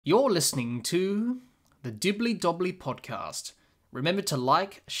You're listening to the Dibbly-Dobbly podcast. Remember to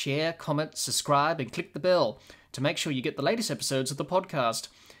like, share, comment, subscribe, and click the bell to make sure you get the latest episodes of the podcast.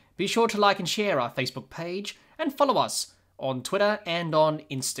 Be sure to like and share our Facebook page and follow us on Twitter and on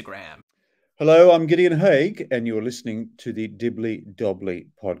Instagram. Hello, I'm Gideon Haigh, and you're listening to the Dibbly-Dobbly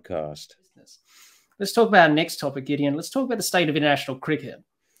podcast. Let's talk about our next topic, Gideon. Let's talk about the state of international cricket.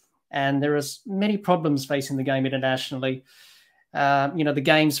 And there are many problems facing the game internationally. The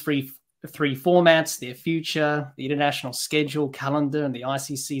game's three formats, their future, the international schedule, calendar, and the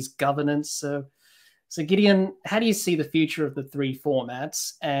ICC's governance. So Gideon, how do you see the future of the three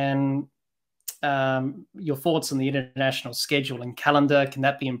formats, and your thoughts on the international schedule and calendar? Can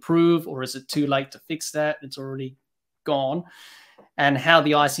that be improved, or is it too late to fix that? It's already gone. And how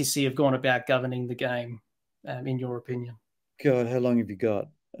the ICC have gone about governing the game, in your opinion? God, how long have you got?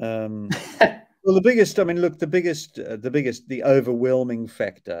 Well, the overwhelming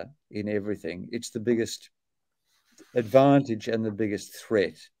factor in everything, it's the biggest advantage and the biggest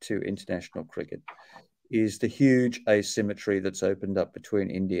threat to international cricket is the huge asymmetry that's opened up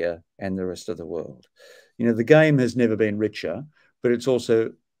between India and the rest of the world. You know, the game has never been richer, but it's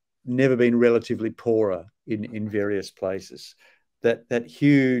also never been relatively poorer in various places. That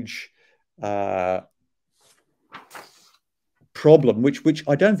huge problem, which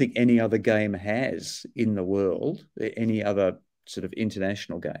I don't think any other game has in the world, any other sort of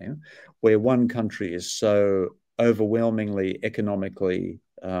international game, where one country is so overwhelmingly economically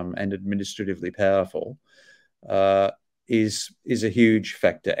and administratively powerful, is a huge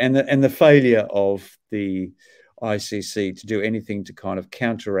factor. And the failure of the ICC to do anything to kind of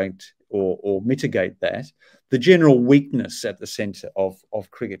counteract or mitigate that, the general weakness at the centre of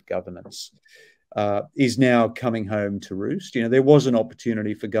cricket governance, is now coming home to roost. You know, there was an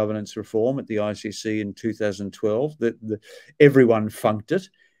opportunity for governance reform at the ICC in 2012. Everyone funked it.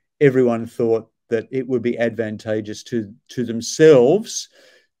 Everyone thought that it would be advantageous to themselves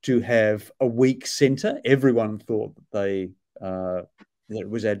to have a weak centre. Everyone thought that it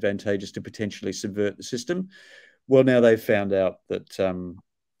was advantageous to potentially subvert the system. Well, now they've found out that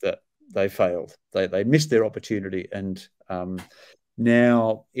that they failed. They missed their opportunity, and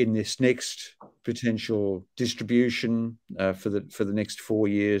now in this next potential distribution for the next 4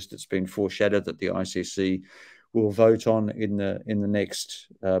 years that's been foreshadowed that the ICC will vote on in the next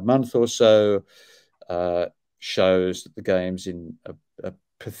month or so, shows that the game's in a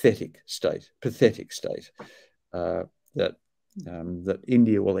pathetic state. That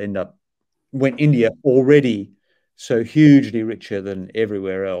India will end up, when India already so hugely richer than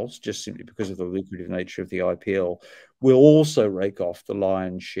everywhere else, just simply because of the lucrative nature of the IPL, will also rake off the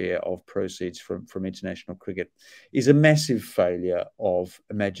lion's share of proceeds from international cricket, is a massive failure of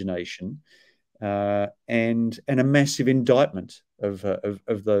imagination and a massive indictment of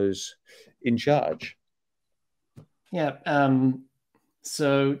those in charge. Yeah.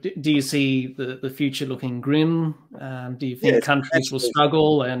 So do you see the future looking grim? Do you think countries will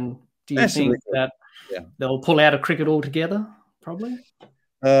struggle? And do you think that they'll pull out of cricket altogether? Probably.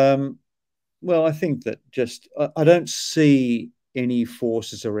 Well, I think that I don't see any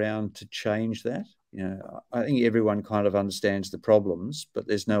forces around to change that. You know, I think everyone kind of understands the problems, but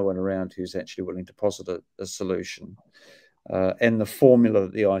there's no one around who's actually willing to posit a solution. And the formula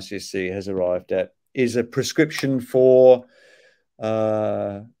that the ICC has arrived at is a prescription for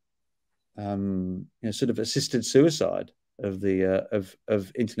sort of assisted suicide of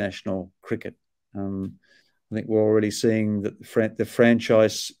international cricket. I think we're already seeing that the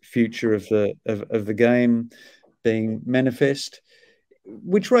franchise future of the game being manifest,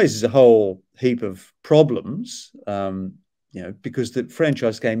 which raises a whole heap of problems. Because the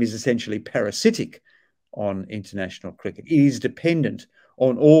franchise game is essentially parasitic on international cricket. It is dependent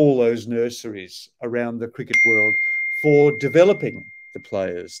on all those nurseries around the cricket world for developing the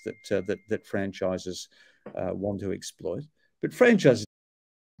players that franchises want to exploit. But franchises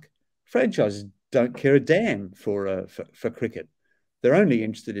don't care a damn for cricket. They're only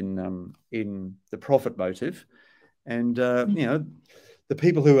interested in the profit motive, and the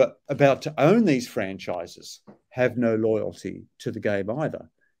people who are about to own these franchises have no loyalty to the game either.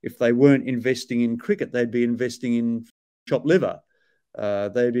 If they weren't investing in cricket, they'd be investing in chopped liver.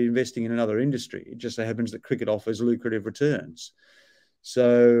 They'd be investing in another industry. It just so happens that cricket offers lucrative returns.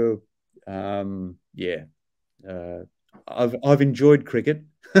 So, I've enjoyed cricket,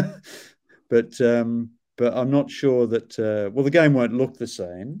 but I'm not sure that. The game won't look the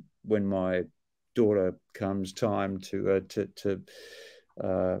same when my daughter comes time to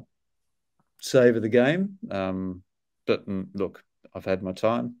savour the game. But look, I've had my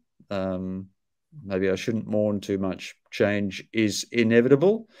time. maybe I shouldn't mourn too much, change is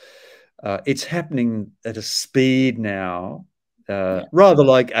inevitable. It's happening at a speed now, rather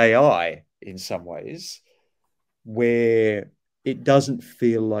like AI in some ways, where it doesn't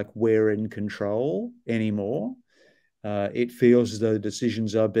feel like we're in control anymore. It feels as though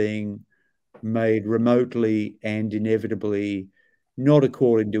decisions are being made remotely and inevitably, not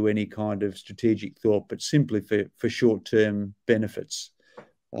according to any kind of strategic thought, but simply for short-term benefits.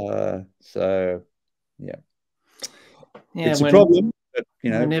 So, yeah, it's a problem. But,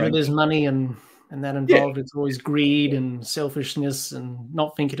 whenever frankly, there's money and that involved, it's always greed and selfishness and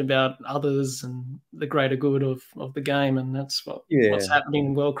not thinking about others and the greater good of the game. And that's what's happening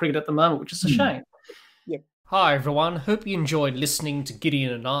in world cricket at the moment, which is a shame. Yep. Hi, everyone. Hope you enjoyed listening to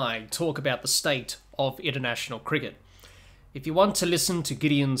Gideon and I talk about the state of international cricket. If you want to listen to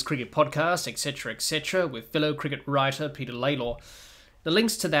Gideon's cricket podcast, etc., with fellow cricket writer Peter Laylaw, the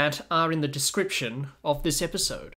links to that are in the description of this episode.